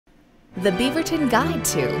The Beaverton Guide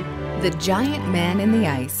to the Giant Man in the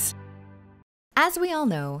Ice. As we all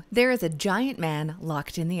know, there is a giant man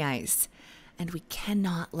locked in the ice, and we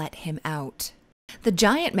cannot let him out. The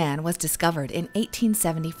giant man was discovered in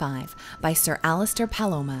 1875 by Sir Alistair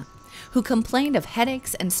Paloma, who complained of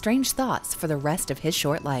headaches and strange thoughts for the rest of his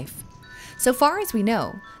short life. So far as we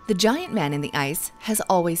know, the giant man in the ice has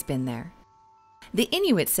always been there. The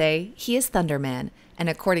Inuit say he is Thunderman, and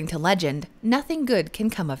according to legend, nothing good can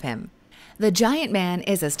come of him. The giant man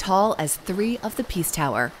is as tall as 3 of the Peace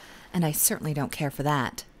Tower, and I certainly don't care for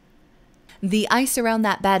that. The ice around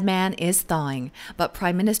that bad man is thawing, but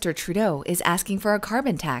Prime Minister Trudeau is asking for a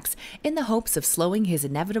carbon tax in the hopes of slowing his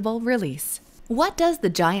inevitable release. What does the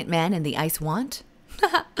giant man in the ice want?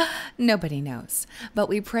 Nobody knows, but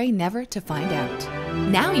we pray never to find out.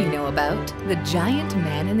 Now you know about the giant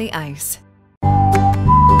man in the ice.